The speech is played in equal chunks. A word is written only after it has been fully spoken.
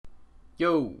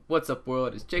Yo, what's up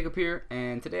world? It's Jacob here,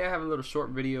 and today I have a little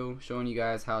short video showing you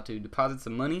guys how to deposit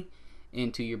some money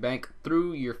into your bank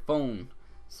through your phone.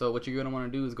 So what you're going to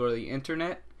want to do is go to the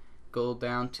internet, go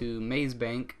down to Maze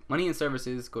Bank, Money and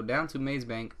Services, go down to Maze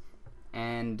Bank,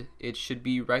 and it should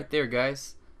be right there,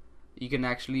 guys. You can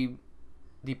actually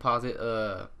deposit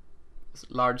a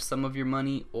large sum of your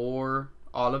money or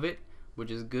all of it, which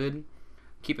is good.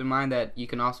 Keep in mind that you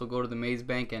can also go to the Maze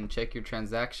Bank and check your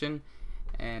transaction.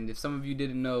 And if some of you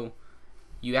didn't know,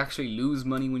 you actually lose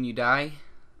money when you die.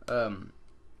 I'm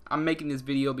making this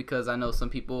video because I know some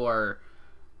people are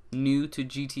new to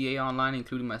GTA Online,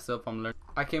 including myself. I'm learning.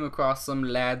 I came across some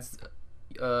lads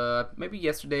maybe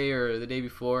yesterday or the day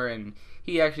before, and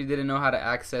he actually didn't know how to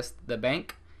access the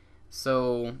bank.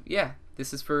 So yeah,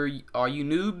 this is for all you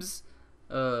noobs.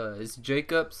 It's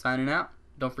Jacob signing out.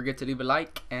 Don't forget to leave a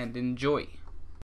like and enjoy.